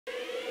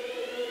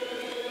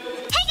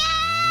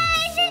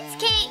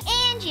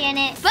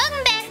planet.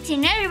 Welcome back to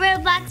another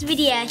Roblox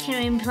video.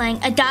 Today I'm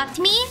playing Adopt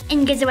Me, and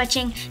you guys are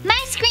watching my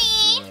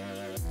screen.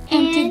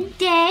 And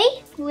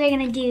today we're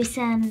gonna do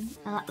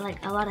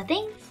a lot of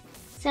things.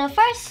 So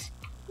first,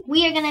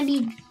 we are gonna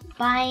be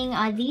buying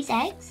these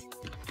eggs,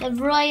 the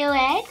royal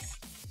eggs.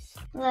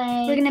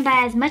 We're gonna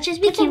buy as much as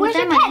we can with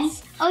our money.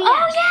 Pets? Oh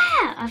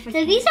yeah.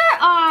 So these are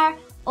our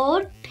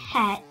old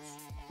pets,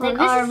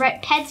 our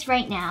pets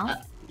right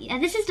now. Yeah,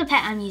 this is the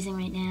pet I'm using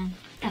right now,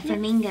 a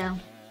flamingo.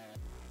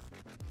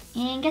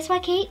 And guess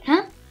what, Kate?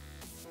 Huh?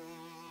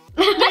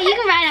 Yeah, you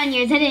can ride on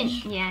yours. I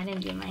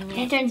didn't do mine yet.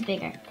 It turns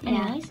bigger.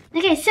 Anyways. Yeah.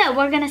 Okay, so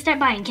we're gonna start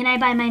buying. Can I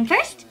buy mine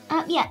first?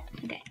 Yeah.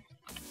 Okay.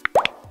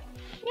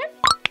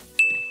 Yep.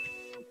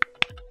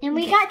 And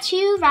we got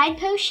 2 ride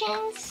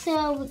potions,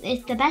 so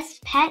it's the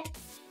best pet.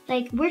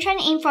 Like, we're trying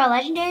to aim for a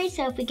legendary,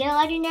 so if we get a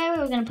legendary,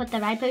 we're gonna put the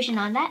ride potion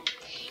on that.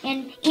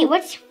 And Kate,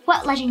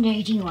 what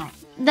legendary do you want?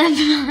 The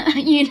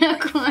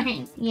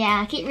unicorn.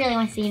 Yeah, Kate really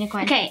wants the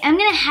unicorn. Okay, I'm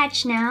gonna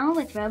hatch now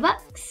with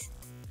Robux.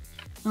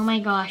 Oh my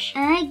gosh.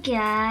 I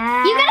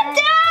got... You got a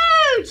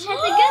Doge! That's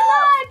a good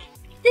luck.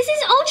 This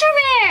is ultra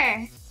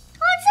rare.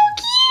 Oh, it's so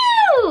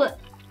cute.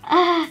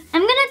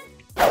 I'm gonna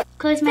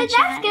close my chat.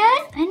 That's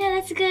good. I know,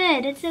 that's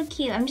good. It's so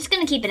cute. I'm just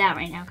gonna keep it out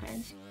right now,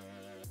 cause...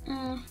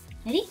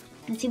 ready?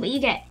 Let's see what you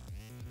get.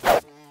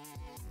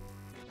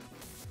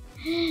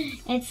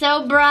 It's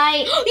so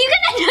bright. You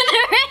got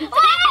another red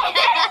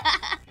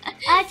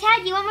panda.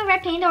 Tad, you want my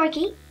red panda or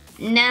Kate?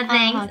 No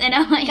thanks. Okay. I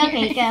don't want your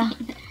red panda.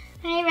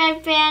 Hi,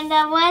 red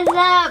panda. What's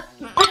up?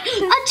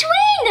 A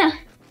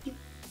twin.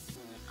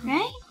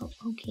 Right? Oh,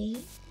 okay.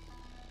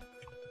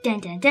 Dun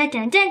dun dun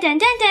dun dun dun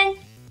dun dun.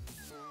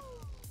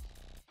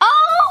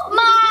 Oh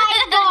my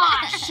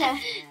gosh!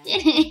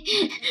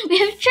 We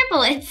have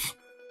triplets.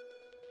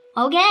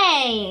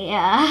 Okay.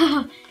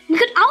 We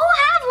could all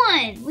have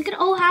one. We could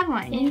all have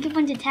one. And give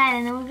one to Tad,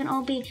 and then we can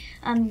all be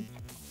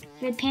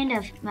red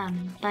panda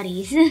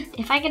buddies.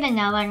 If I get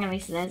another, I'm gonna be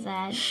so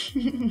sad.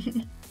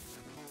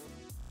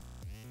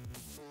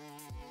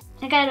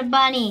 I got a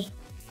bunny.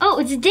 Oh,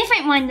 it's a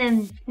different one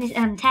than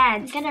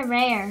Tad's. I got a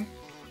rare.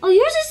 Oh,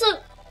 yours is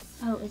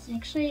oh, it's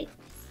actually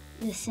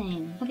the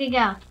same. Okay,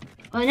 go.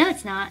 Oh no,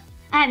 it's not.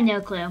 I have no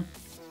clue.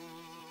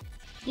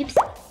 Oops.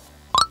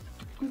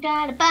 I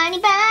got a bunny.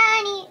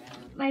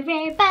 My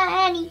rare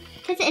bunny.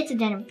 It's a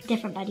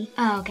different buddy.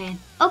 Oh, okay.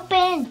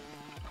 Open.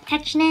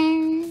 Hatch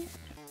now.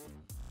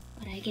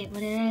 What did I get?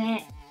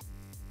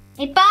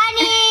 A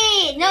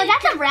bunny! No,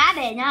 that's a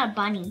rabbit, not a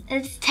bunny.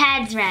 It's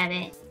Tad's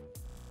rabbit.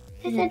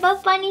 I said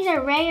both bunnies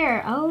are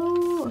rare.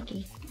 Oh,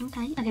 okay.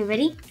 Okay,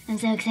 ready? I'm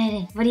so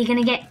excited. What are you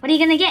gonna get?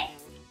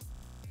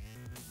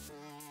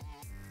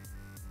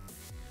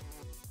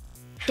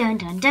 Dun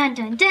dun dun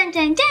dun dun dun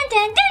dun dun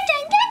dun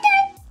dun dun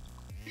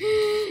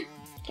dun.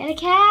 Get a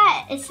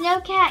cat. It's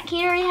Snow Cat.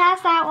 Kate already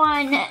has that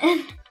one.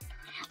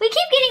 We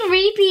keep getting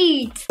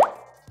repeats.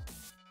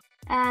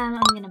 I'm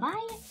gonna buy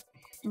it.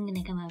 I'm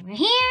gonna come over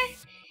here.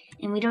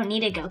 And we don't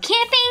need to go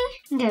camping.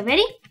 Okay,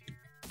 ready?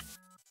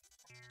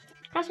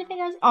 Cross your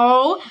fingers.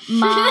 Oh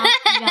my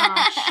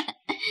gosh.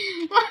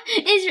 Well,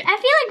 I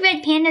feel like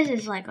red pandas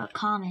is like a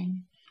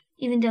common,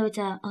 even though it's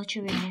a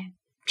ultra rare.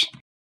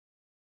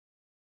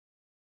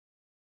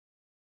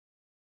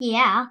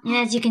 Yeah. And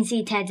as you can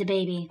see, Tad's a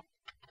baby.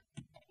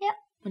 Yep.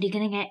 What are you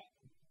gonna get?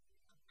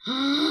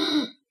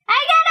 I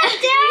got a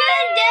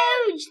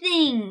Doge! Doge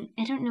thing!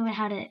 I don't know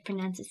how to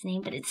pronounce its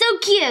name, but it's so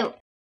cute!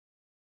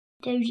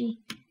 Doji.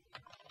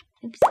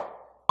 Oops.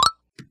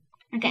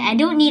 Okay, I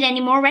don't need any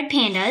more red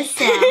pandas,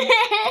 so...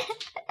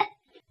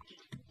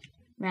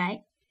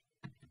 Right.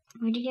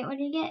 What did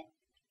you get?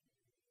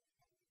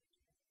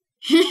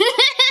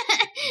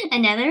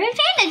 Another red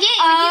panda, Jane!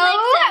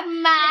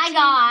 Oh my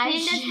gosh!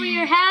 Pandas for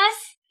your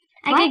house?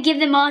 What? I could give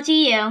them all to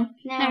you.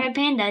 No. My red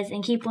pandas,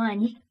 and keep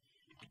one.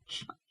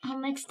 I'll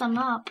mix them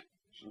up.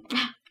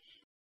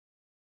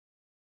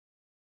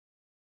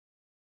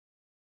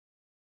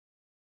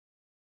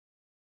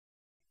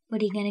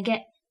 What are you gonna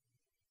get?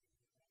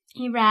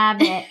 A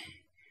rabbit.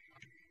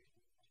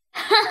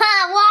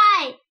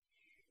 Why?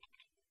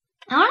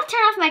 I want to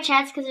turn off my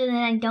chats because then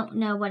I don't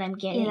know what I'm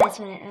getting. Yeah, that's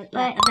what it is.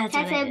 But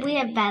Kat said we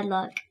have bad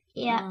luck.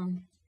 Yeah. We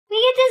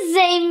get the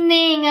same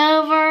thing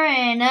over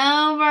and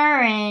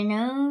over and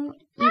over.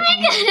 I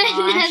got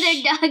another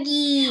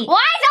doggy.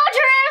 Why is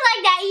ultra rare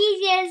like that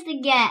easiest to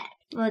get?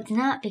 Well, it's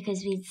not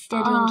because we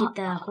still didn't get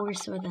the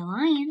horse or the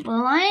lion. Well,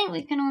 the lion,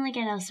 we can only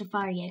get a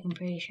safari egg, I'm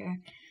pretty sure.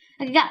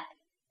 Okay, go.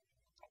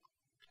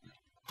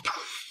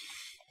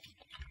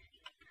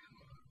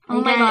 Oh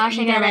my gosh,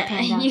 I got a red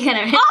panda. You got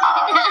a red panda.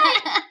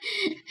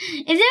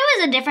 If there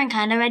was a different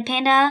kind of red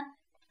panda,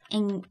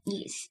 and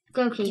you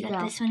got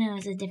this one, it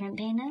was a different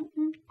panda.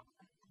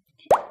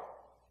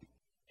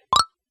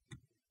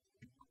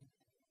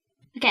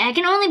 Okay, I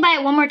can only buy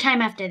it one more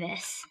time after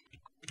this.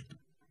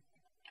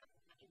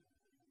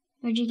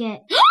 Where'd you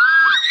get? Oh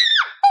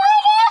my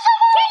gosh!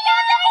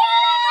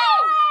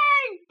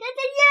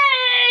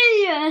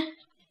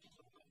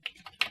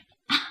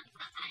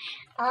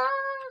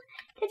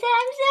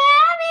 I'm so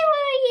happy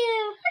for you.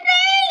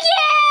 Thank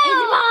you.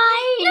 It's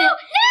mine. No.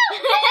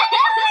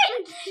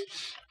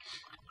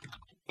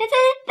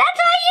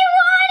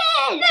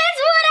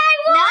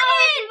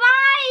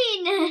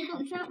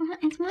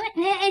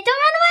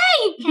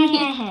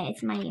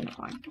 it's my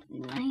unicorn.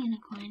 My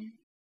unicorn.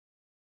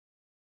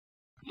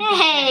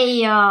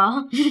 Hey,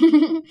 y'all.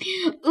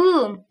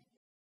 Ooh.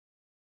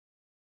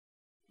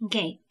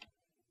 Okay.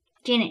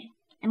 Janet,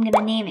 I'm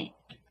gonna name it.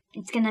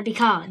 It's gonna be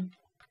called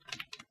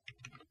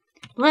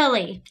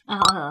Lily.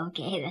 Oh,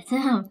 okay. That's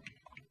An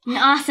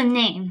awesome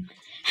name.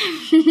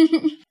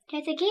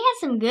 Tatsuki has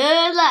some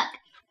good luck.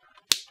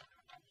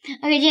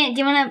 Okay, Janet,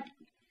 do you wanna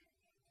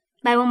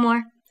buy one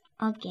more?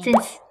 Okay.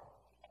 Since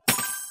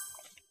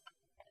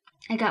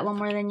I got one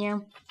more than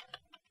you.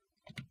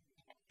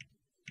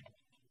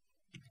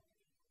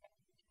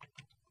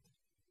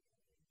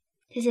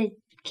 Is it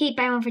Kate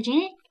buy one for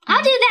Janet?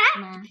 I'll do that.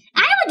 Nah.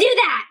 I will do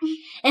that.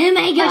 Oh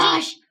my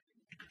gosh.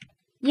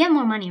 You have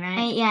more money,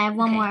 right? Yeah, I have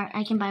one Okay. more.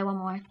 I can buy one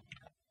more.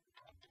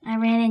 I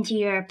ran into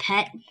your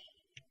pet.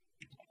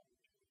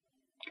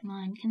 Come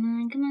on, come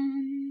on, come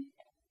on.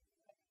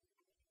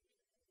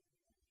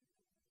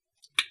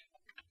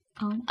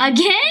 Oh.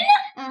 Again?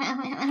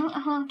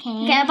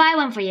 Okay. Okay, I'll buy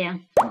one for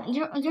you.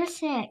 You're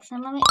 6.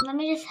 And let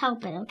me just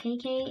help it, okay,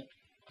 Kate?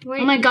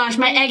 Oh my gosh,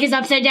 my egg is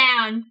upside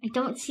down. I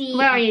don't see.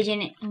 Where are you,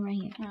 Janet? I'm right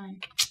here. Come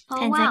on. Oh,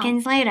 10 wow.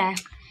 seconds later.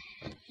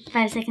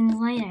 5 seconds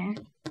later.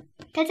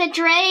 That's a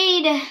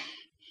trade.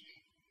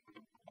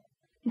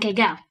 Okay,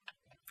 go.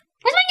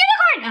 Where's my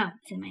unicorn? Oh,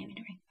 it's in my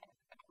inventory.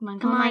 Come on,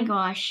 come Oh on. my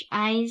gosh,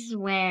 I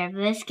swear, if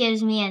this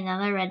gives me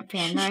another red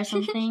panda or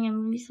something, I'm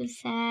gonna be so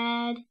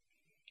sad.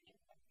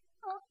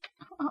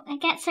 Oh, I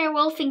got Sir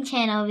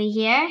Wolfington over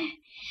here.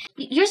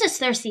 You're just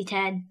thirsty,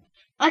 Ted.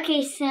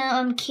 Okay,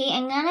 so Kate,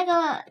 I'm gonna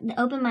go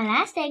open my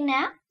last egg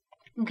now.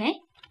 Okay.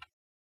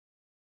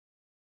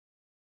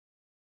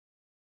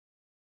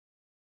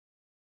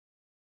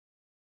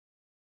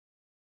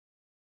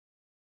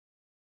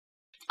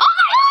 Oh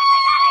my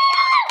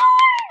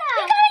gosh,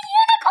 I got a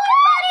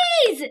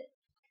unicorn!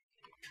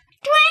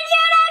 Twin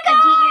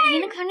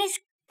Your unicorn is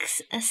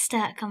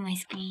stuck on my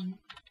screen.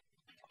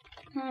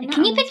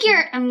 Can you pick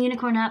your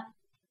unicorn up?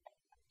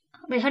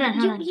 Wait, hold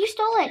on. You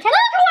stole it.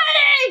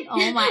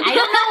 Oh my! I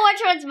don't know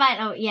which one's mine.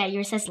 Oh yeah,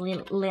 yours says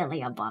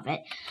Lily above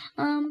it.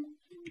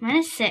 Mine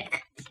is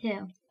sick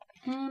too.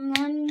 Let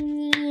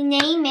me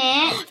name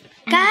it.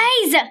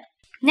 Guys,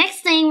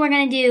 next thing we're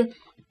gonna do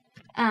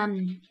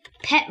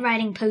pet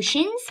riding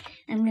potions.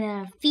 I'm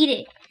gonna feed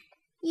it.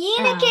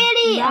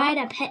 Unikitty. Ride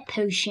a pet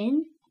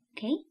potion.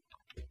 Okay.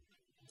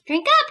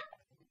 Drink up.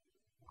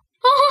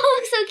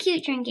 Oh, so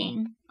cute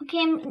drinking. Okay,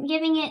 I'm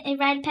giving it a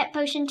red pet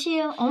potion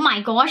too. Oh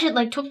my gosh, it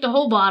like took the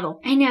whole bottle.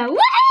 I know.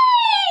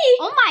 Whee!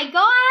 Oh my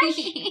gosh.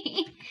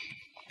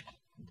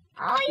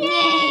 Oh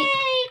yay!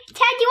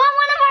 Ted, do you want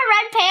one of our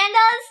red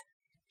pandas?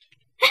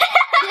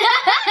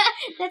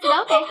 That's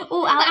okay.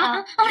 Oh,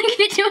 I'm gonna give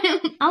it to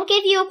him. I'll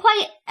give you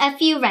quite a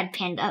few red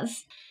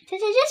pandas.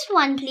 Just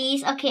one,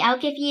 please. Okay, I'll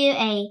give you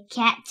a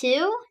cat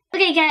too.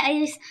 Okay,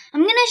 guys,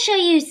 I'm gonna show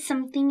you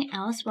something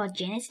else while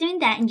Janet's doing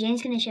that, and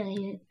Janet's gonna show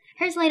you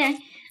hers later.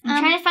 I'm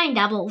trying to find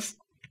doubles.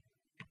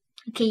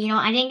 Okay, you know,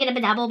 I didn't get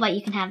a double, but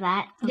you can have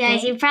that. Okay.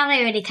 Guys, you probably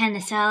already kind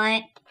of saw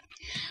it.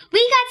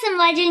 We got some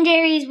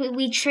legendaries.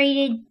 We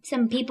traded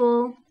some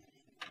people.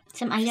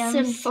 Some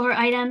items. For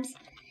items.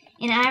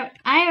 And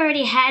I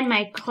already had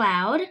my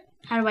cloud.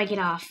 How do I get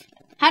off?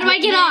 How do I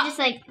get off? Just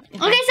like, okay, so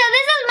this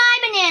is my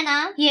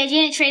banana. Yeah,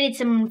 Janet traded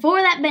someone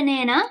for that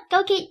banana.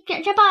 Go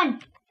jump on.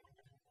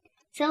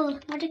 So,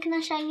 what can I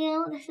show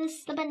you? This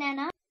is the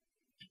banana.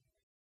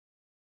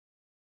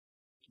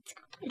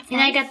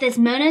 And I got this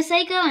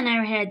motorcycle, and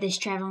I had this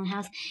traveling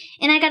house.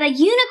 And I got a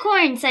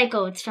unicorn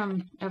cycle. It's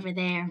from over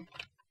there.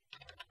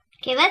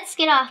 Okay, let's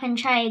get off and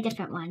try a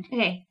different one.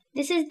 Okay,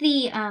 this is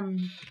the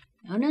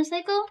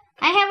motorcycle.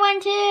 I have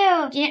one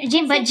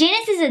too. But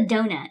Janice is a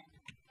donut.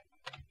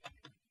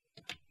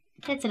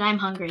 That's it. I'm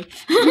hungry.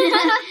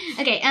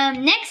 Okay.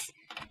 Next,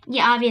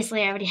 yeah,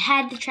 obviously I already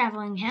had the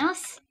traveling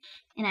house,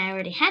 and I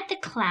already had the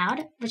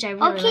cloud, which I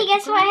really Okay, like.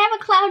 guess what? I have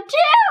a cloud too.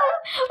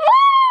 Woo!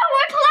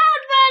 We're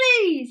cloud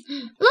buddies.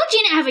 Look,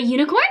 Janet, I have a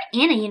unicorn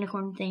and a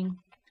unicorn thing.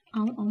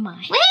 Oh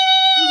my.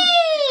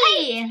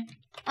 Whee!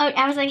 Oh,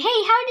 I was like,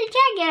 hey, how did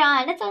Jack get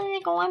on? That's only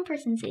like a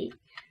one-person seat.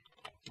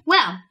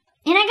 Well,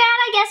 and I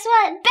got a, guess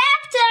what?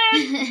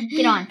 Baptist!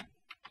 Get on.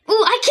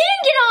 Ooh, I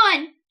can get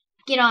on!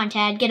 Get on,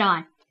 Tad. Get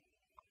on.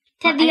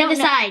 Ted, the other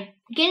side.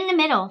 Get in the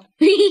middle.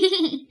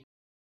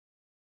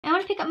 I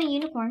want to pick up my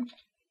unicorn.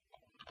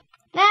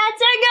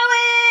 Let's go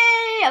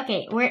away!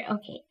 Okay,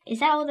 okay. Is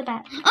that all the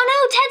bat? Oh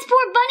no, Ted's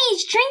poor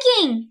bunny's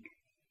drinking!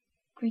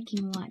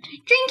 Drinking what?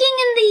 Drinking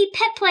in the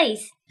pet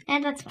place.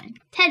 And that's fine.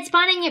 Ted,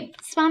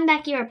 spawn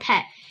back your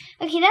pet.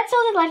 Okay, that's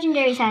all the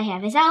legendaries I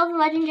have. Is that all the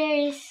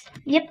legendaries?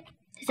 Yep.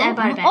 I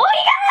bought it back. Oh,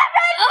 you got that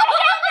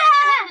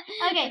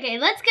red! Okay,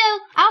 let's go.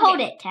 I'll hold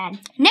it, Tad.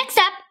 Next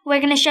up, we're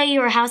going to show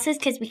you our houses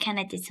because we kind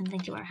of did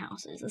something to our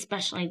houses,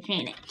 especially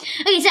Janet.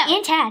 Okay, so.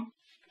 And Tad.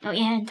 Oh,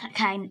 yeah,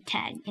 and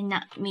Tad, and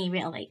not me,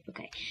 really.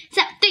 Okay.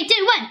 So, 3,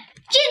 2, 1.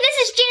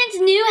 This is Janet's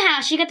new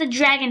house. She got the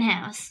dragon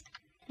house.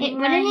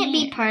 Wouldn't it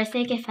be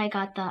perfect if I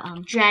got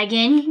the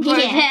dragon?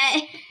 Yes.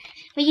 Pet?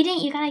 But you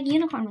didn't. You got a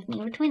unicorn with me.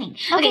 We're twinning.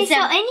 Okay, so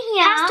in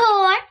here. House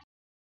tour.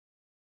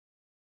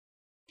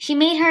 She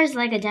made hers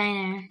like a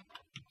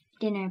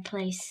dinner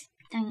place,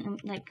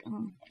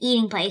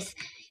 eating place.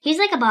 Here's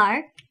like a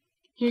bar.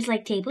 Here's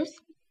like tables,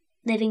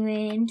 living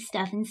room,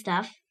 stuff and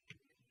stuff.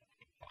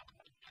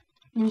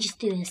 Let me just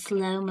do a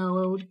slow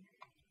mode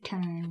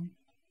turn.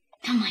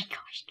 Oh my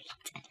gosh.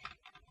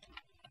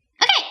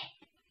 Okay.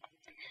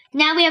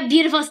 Now we have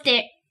beautiful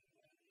stairs.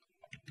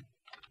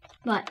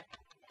 What?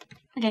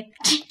 Okay.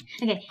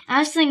 Okay. I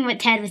was seeing what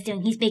Ted was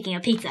doing. He's baking a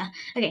pizza.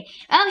 Okay.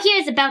 Oh,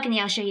 here's the balcony.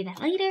 I'll show you that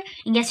later.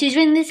 And guess whose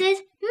room this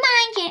is?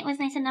 Mine. Janet was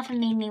nice enough and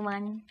made me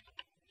one.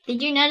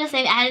 Did you notice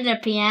I added a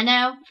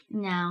piano?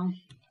 No.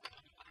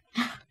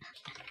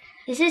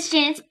 This is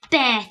Janet's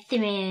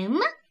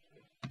bathroom.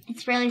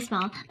 It's really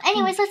small.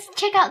 Anyways, let's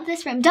check out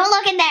this room. Don't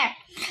look in there.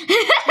 This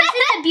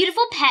is a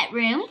beautiful pet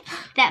room.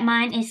 That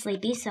mine is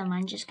sleepy, so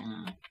mine's just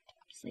gonna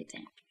sleep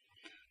there.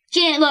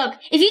 Janet, look.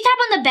 If you tap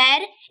on the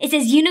bed, it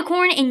says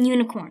unicorn and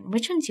unicorn.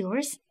 Which one's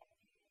yours?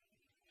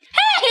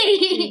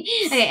 Hey!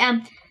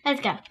 Okay,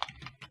 let's go.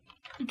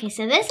 Okay,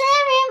 so this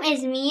room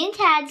is me and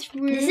Tad's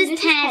room. This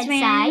is Tad's room.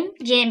 Side.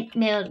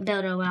 Janet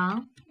built a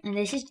wall. And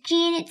this is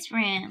Janet's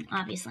room,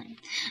 obviously.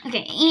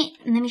 Okay,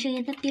 and let me show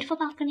you the beautiful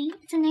balcony.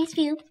 It's a nice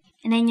view.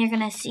 And then you're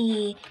going to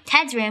see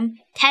Tad's room,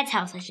 Tad's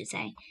house, I should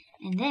say.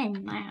 And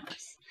then my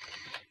house.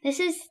 This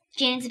is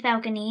Janet's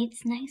balcony.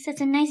 It's nice.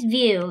 It's a nice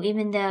view,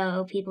 even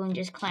though people can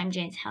just climb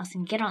Janet's house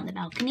and get on the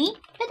balcony.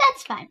 But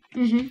that's fine.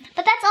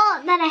 But that's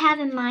all that I have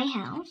in my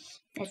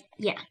house.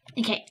 Yeah.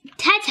 Okay,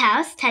 Tad's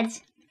house,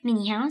 Tad's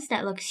mini house.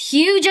 That looks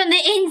huge on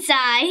the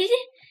inside.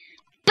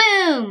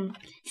 Boom.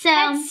 So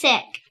Tad's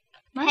sick.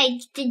 What? Hey,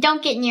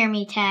 don't get near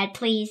me, Tad,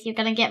 please. You're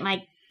going to get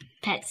my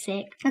pet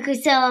sick. Okay,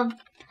 so...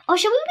 Oh,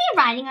 should we be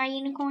riding our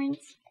unicorns?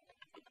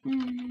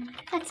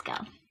 Let's go.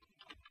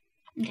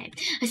 Okay,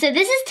 so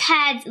this is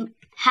Tad's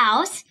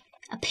house.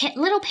 A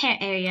little pet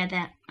area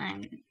that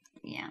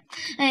yeah.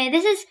 Okay,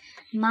 this is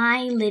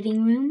my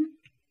living room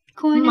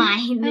corner. My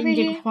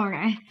living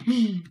corner.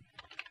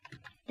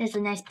 There's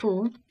a nice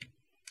pool.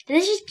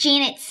 This is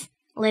Janet's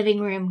living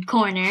room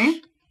corner.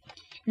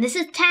 And this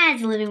is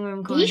Tad's living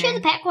room corner. Did you show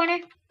the pet corner?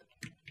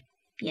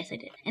 Yes, I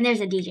did. And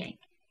there's a DJ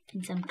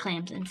and some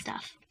clams and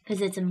stuff because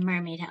it's a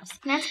mermaid house.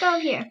 Let's go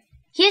here.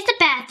 Here's the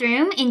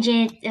bathroom, and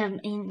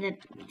the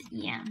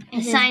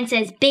sign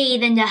says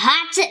 "Bathe in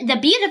the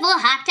beautiful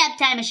hot tub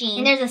time machine."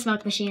 And there's a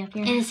smoke machine up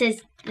here. And it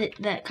says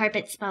the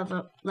carpet spelled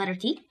the letter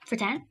T for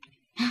Tad,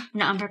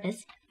 not on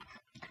purpose.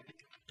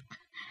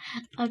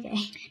 Okay.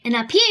 And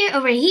up here,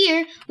 over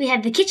here, we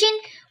have the kitchen.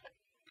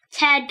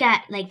 Tad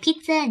got like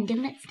pizza and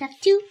donut stuff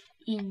too,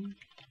 and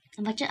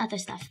a bunch of other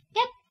stuff.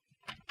 Yep.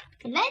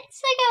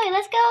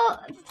 Let's go.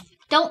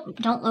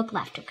 Don't look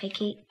left, okay,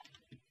 Kate?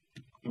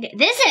 Okay,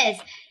 this is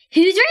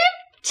whose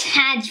room?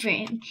 Tad's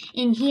room.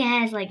 And he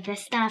has like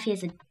this stuff. He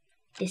has a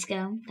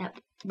disco that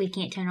we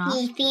can't turn off.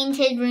 He themed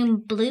his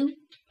room blue.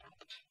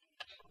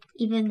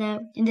 Even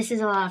though... And this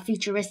is a lot of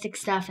futuristic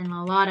stuff and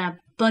a lot of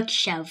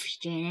bookshelves,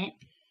 Janet.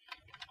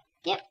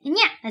 Yep. And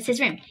yeah, that's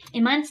his room.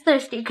 And mine's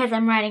thirsty because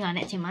I'm riding on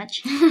it too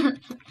much.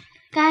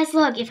 Guys,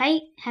 look. If I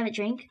have a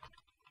drink,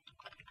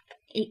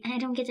 I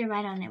don't get to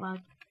ride on it while...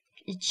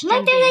 Look, there's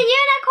a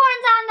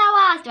unicorns on the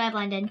walls. Do I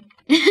blend in?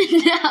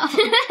 No.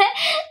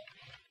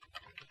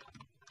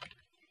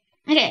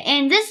 Okay,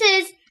 and this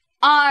is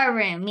our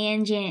room, me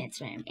and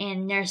Janet's room,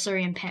 and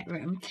nursery and pet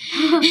room.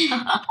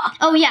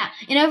 Oh, yeah,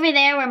 and over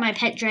there where my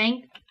pet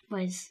drank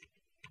was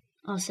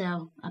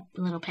also a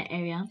little pet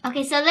area.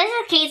 Okay, so this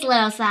is Kate's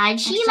little side.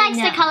 She likes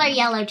the color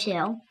yellow,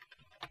 too.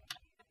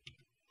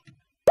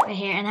 Right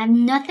here, and I have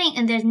nothing,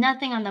 and there's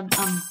nothing on the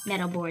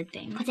metal board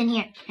thing. What's in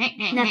here?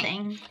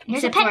 Nothing.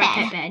 Here's a except pet for bed. a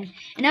pet bed.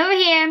 And over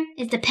here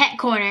is the pet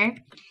corner.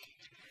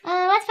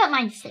 Let's put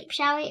mine to sleep,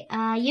 shall we?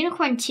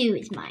 Unicorn 2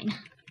 is mine.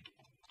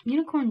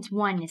 Unicorn's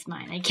 1 is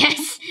mine, I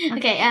guess.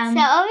 Okay, so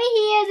over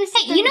here, this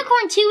hey,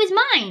 Unicorn 2 is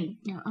mine.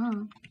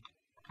 No.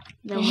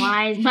 Then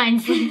why is mine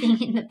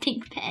sleeping in the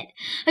pink bed?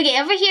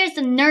 Okay, over here is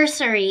the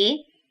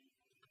nursery.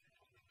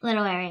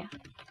 Little area.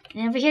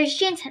 And over here is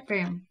Jan's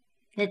room.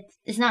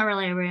 It's not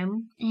really a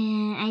room.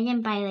 And I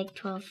didn't buy like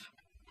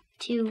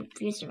 2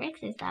 Booster Ricks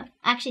and stuff.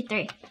 Actually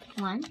 3.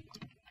 1,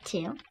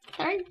 2,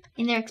 3.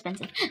 And they're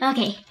expensive.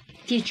 Okay.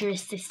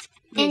 Futuristic.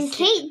 And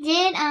Kate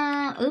did,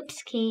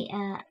 oops, Kate,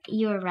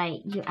 you were right.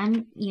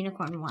 I'm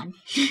Unicorn 1.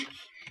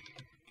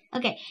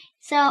 Okay,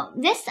 so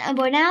this, now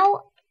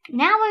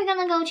we're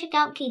gonna go check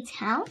out Kate's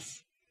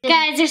house.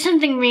 Guys, there's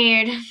something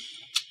weird.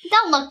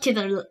 Don't look to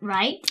the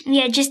right.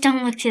 Yeah, just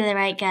don't look to the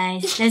right,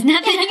 guys. There's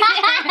nothing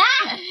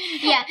there.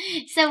 Yeah,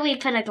 so we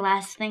put a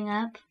glass thing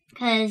up.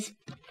 Because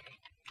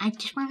I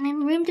just want the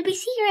room to be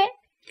secret.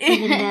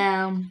 Even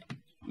though,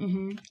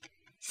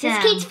 So this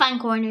is Kate's fun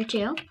corner,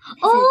 too.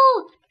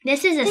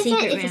 This is a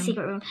secret room. It's a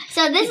secret room.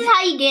 So this is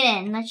how you get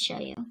in. Let's show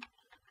you.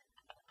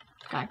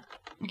 God.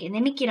 Okay,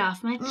 let me get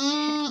off my...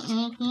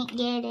 I can't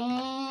get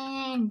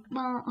in.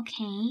 Well,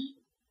 okay.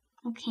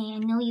 Okay, I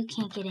know you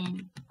can't get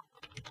in.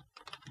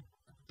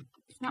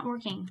 It's not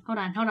working. Hold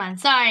on.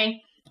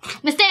 Sorry.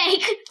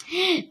 Mistake!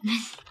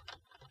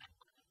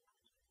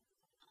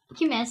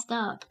 You messed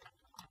up.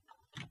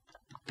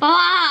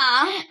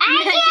 Ah!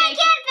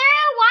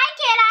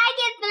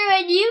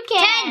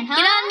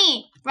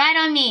 Right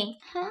on me.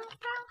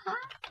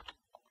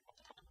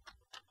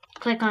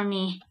 Click on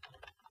me.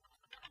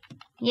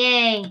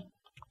 Yay.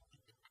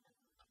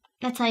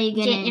 That's how you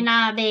get in. You're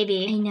not a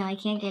baby. I know, I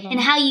can't get in. And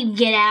how you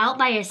get out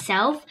by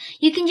yourself,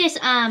 you can just,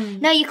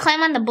 No, you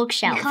climb on the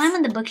bookshelf. You climb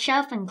on the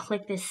bookshelf and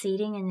click this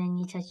seating, and then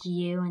you touch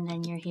you, and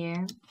then you're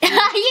here. Ted!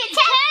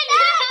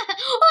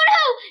 Oh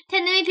no!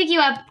 Ted, let me pick you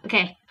up.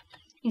 Okay.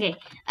 Okay.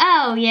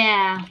 Oh,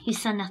 yeah. You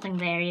saw nothing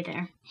there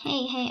either.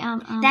 Hey,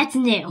 That's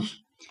new.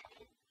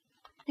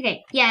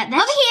 Okay, yeah,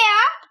 that's... Over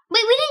here!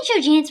 Wait, we didn't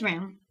show Janet's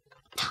room.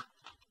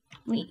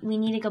 We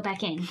need to go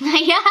back in.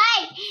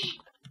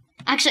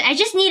 Actually, I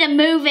just need to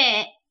move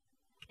it.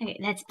 Okay,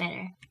 that's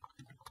better.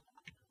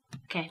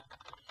 Okay.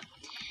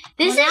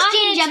 This is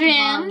Janet's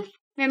room.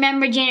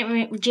 Remember,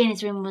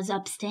 Janet's room was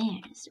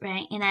upstairs,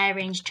 right? And I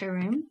arranged her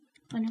room.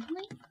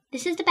 Wonderfully.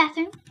 This is the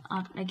bathroom.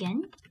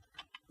 Again.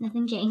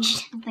 Nothing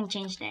changed. Nothing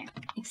changed there.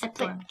 Except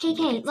for...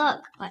 KK,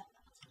 look. What?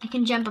 I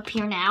can jump up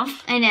here now.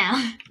 I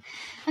know.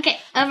 Okay,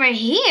 over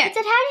here. Ted,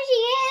 how did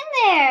you get in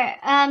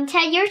there?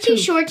 Ted, you're too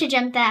short to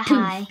jump that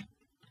high.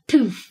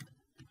 Poof.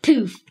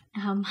 Poof.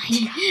 Oh my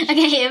gosh.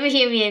 Okay, over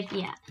here we have,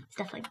 yeah,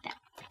 stuff like that.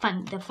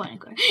 The fun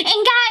corner. And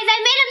guys, I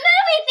made a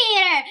movie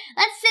theater!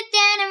 Let's sit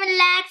down and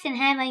relax and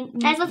have like...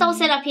 Guys, let's all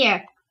sit up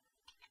here.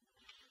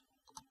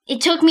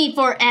 It took me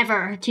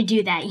forever to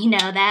do that, you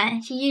know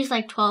that? She used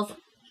like 12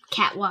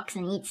 catwalks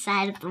on each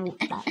side of the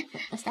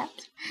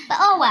steps. But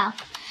oh well.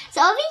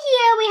 So over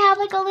here we have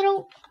like a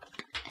little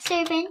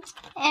servant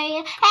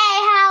area. Hey,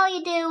 how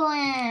you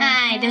doing?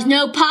 Hi, there's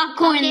no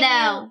popcorn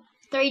though.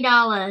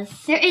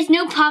 $3. There is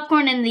no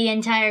popcorn in the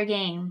entire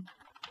game.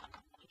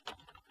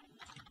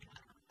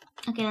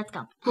 Okay, let's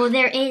go. Well,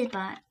 there is,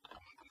 but...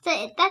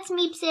 That's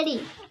Meep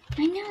City.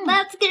 I know.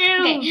 Let's go.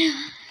 Okay.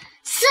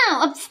 So,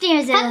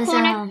 upstairs Fun is...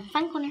 corner.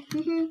 Fun corner.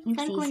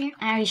 Fun corner.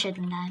 I already showed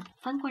them that.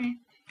 Fun corner.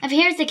 Up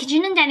here is the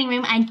kitchen and dining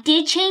room. I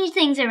did change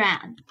things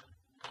around.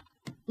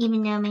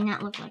 Even though it may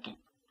not look like it.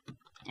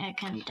 It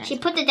kind of does. She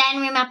put the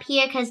dining room up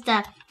here because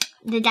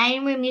the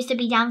dining room used to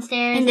be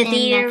downstairs. In the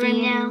theater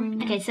room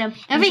now. Okay, so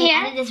over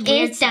here is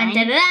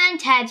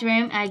Tad's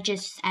room. I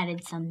just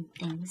added some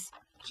things.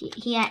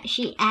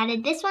 She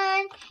added this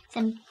one,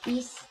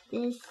 this.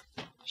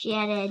 She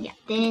added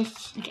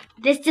this. Okay,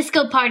 this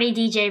disco party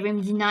DJ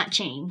room did not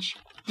change.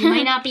 You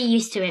might not be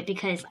used to it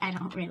because I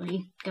don't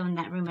really go in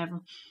that room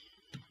ever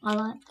a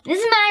lot. This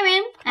is my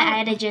room.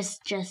 I added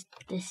just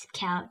this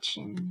couch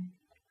and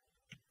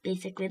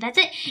basically that's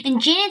it.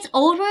 And Janet's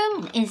old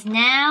room is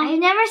now... I've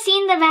never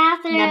seen the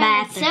bathroom. The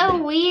bathroom. It's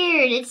so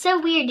weird. It's so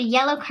weird. The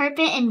yellow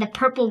carpet and the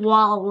purple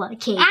wall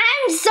cake.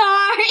 I'm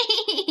sorry.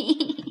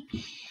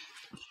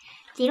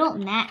 They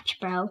don't match,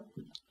 bro.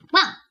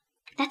 Well,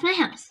 that's my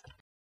house.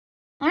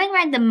 I want to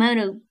ride the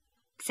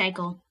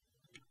motorcycle.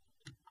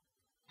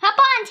 Hop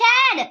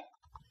on, Ted!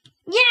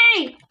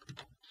 Yay!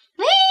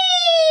 Whee!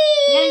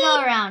 We're gonna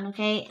go around,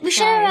 okay? We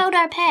should have rode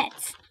our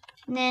pets.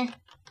 Nah.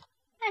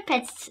 Our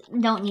pets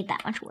don't need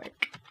that much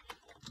work.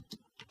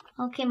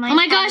 Okay, oh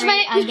my gosh,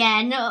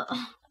 again. No.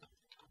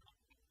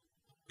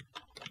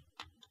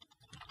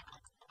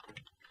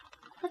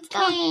 Let's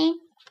go.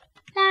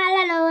 La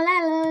la la la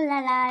la la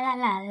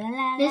la la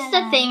la. This is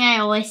the thing I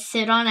always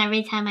sit on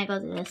every time I go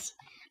to this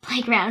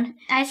playground.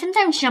 I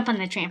sometimes jump on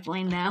the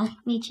trampoline though.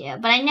 Me too,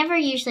 but I never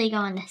usually go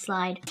on the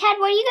slide. Ted,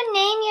 what are you gonna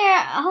name your...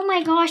 Oh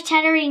my gosh,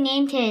 Ted already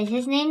named his.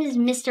 His name is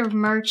Mr.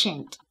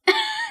 Merchant.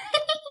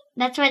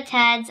 That's what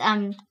Ted's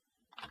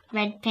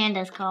red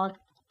panda's called.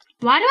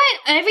 Why do I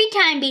every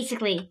time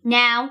basically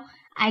now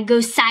I go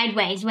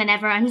sideways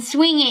whenever I'm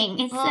swinging?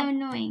 It's so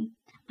annoying.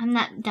 I'm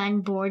not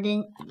done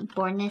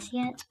boredness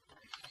yet.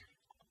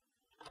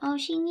 Oh,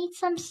 she needs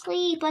some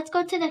sleep. Let's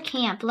go to the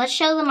camp. Let's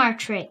show them our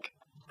trick.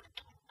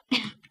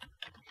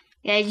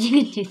 Yeah,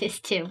 you can do this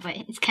too, but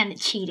it's kind of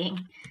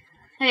cheating.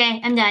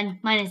 Okay, I'm done.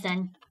 Mine is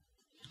done.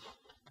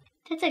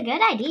 That's a good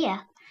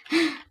idea.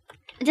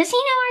 Does he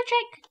know our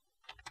trick?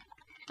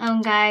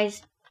 Oh,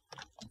 guys,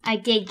 I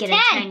did get a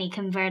tiny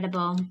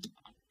convertible.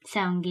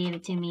 Someone gave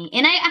it to me,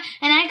 and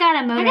I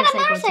got a motorcycle. I got a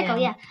motorcycle,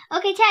 too. Yeah.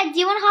 Okay, Ted, do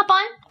you want to hop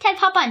on? Ted,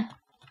 hop on.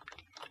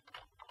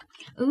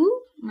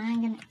 Ooh, my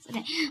goodness.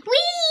 Okay,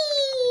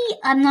 whee!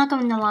 I'm not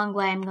going the long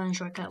way. I'm going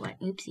shortcut way.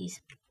 Oopsies.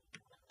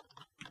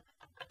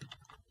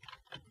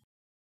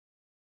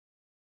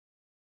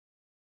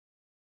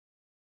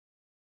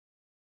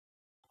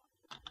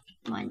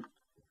 One.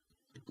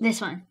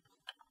 This one.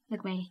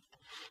 Look, me.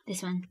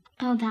 This one.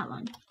 Oh, that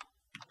one.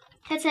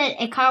 That's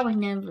a car with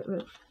no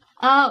roof.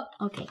 Oh,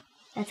 okay.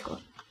 That's cool.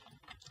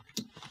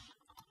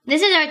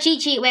 This is our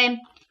cheat sheet way.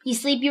 You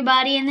sleep your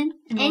body and then...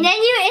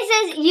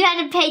 it says you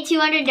had to pay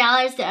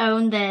 $200 to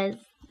own this.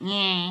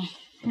 Yeah.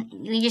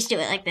 We just do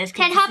it like this.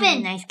 Ted, hop in.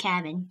 A nice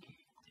cabin.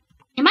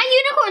 Am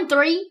I Unicorn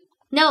 3?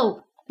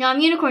 No, I'm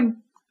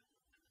Unicorn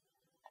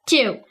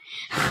 2.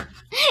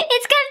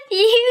 It's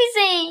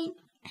confusing.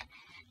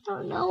 I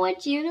don't know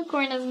which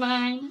unicorn is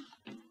mine.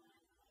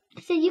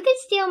 So you can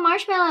steal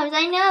marshmallows.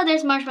 I know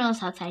there's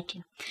marshmallows outside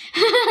too.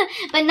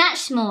 But not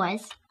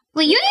s'mores.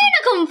 Wait, you're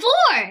Unicorn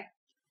 4!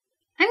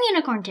 I'm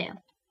Unicorn 2.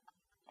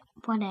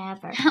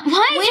 Whatever.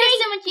 Why is there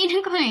so much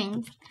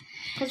unicorns?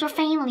 Because we're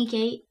family,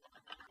 Kate.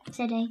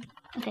 Said A.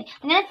 Okay,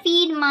 I'm gonna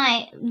feed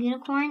my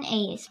unicorn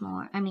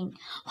ASMR. I mean,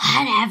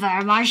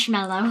 whatever,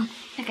 marshmallow.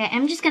 Okay,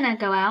 I'm just gonna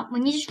go out.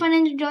 When you just run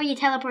in the door, you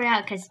teleport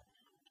out because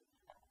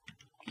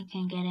you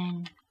can't get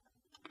in.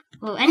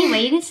 Well,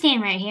 anyway, you can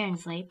stand right here and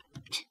sleep.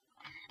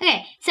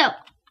 Okay, so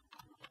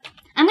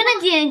I'm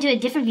gonna get into a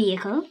different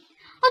vehicle.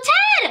 Oh,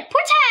 Ted!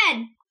 Poor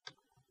Ted!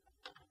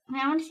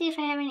 I want to see if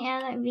I have any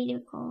other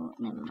vehicle.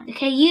 Never mind.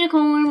 Okay,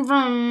 unicorn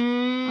from.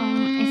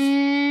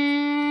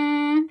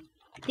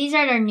 These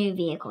are their new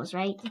vehicles,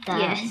 right?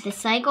 Yes. The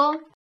cycle,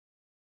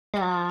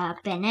 the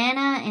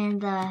banana, and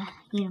the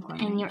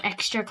unicorn. And your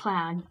extra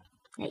cloud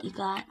that you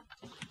got.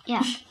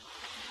 Yeah.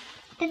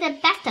 There's a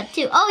bathtub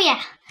too. Oh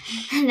yeah,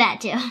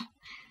 that too.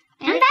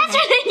 I'm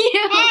faster than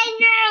you. Hey,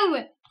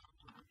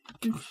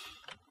 no!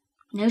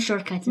 No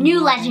shortcuts.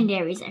 New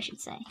legendaries, I should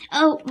say.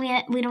 Oh,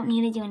 we don't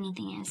need to do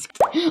anything else.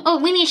 Oh,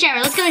 we need a shower.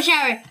 Let's go to a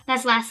shower.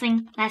 That's last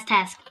thing. Last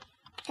task.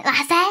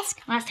 Last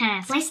task? Last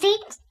task. Last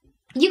task?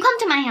 You come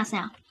to my house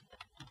now.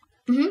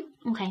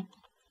 Okay.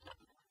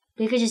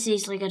 We could just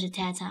easily go to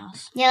Tad's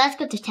house. Yeah, let's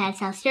go to Tad's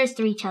house. There's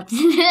 3 tubs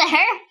in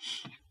there.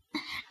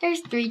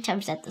 There's 3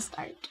 tubs at the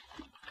start.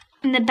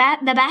 And the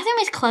bathroom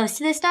is close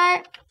to the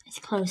start. It's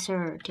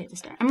closer to the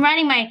start. I'm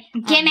riding my...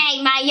 Give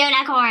me my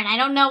unicorn. I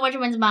don't know which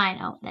one's mine.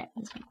 Oh, there.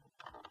 This one.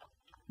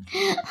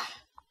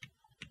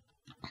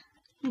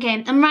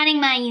 Okay, I'm riding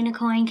my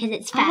unicorn because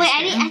it's faster.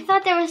 Oh, wait, I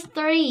thought there was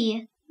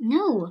 3.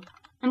 No.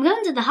 I'm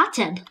going to the hot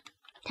tub.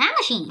 Time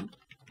machine.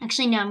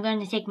 Actually, no, I'm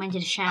going to take mine to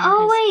the shower.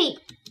 Oh, wait.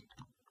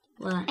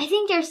 What? I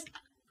think there's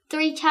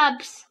 3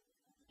 tubs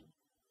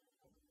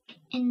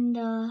in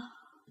the...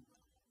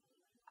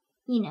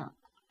 You know.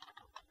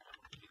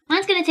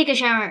 Mine's going to take a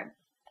shower.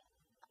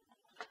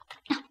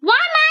 Why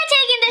am I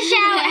taking the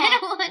shower? I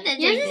don't want to take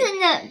Yours is in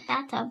the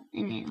bathtub.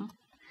 I know.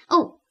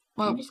 Oh,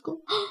 well.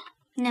 School.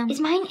 No. Is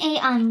mine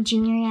a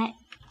junior yet?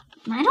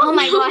 I don't Oh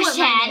my know gosh, what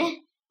Tad.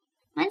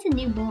 Mine's a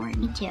newborn.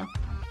 Me too.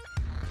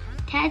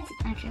 Tad's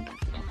actually.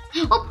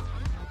 Oh,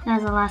 that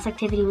was the last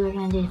activity we were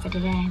going to do for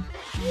today.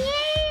 Yay!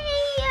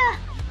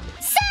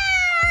 So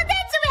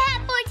that's what we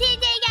have for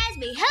today, guys.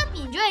 We hope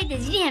you enjoyed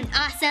this. You had an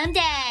awesome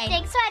day.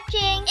 Thanks for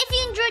watching. If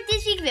you enjoyed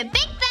this, give it a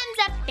big thumbs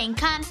up and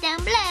comment down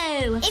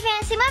below. If you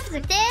want to see more videos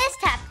like this,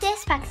 tap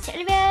this box, tap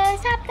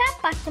that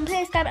box, and please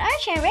subscribe to our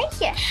channel right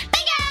here. Bye.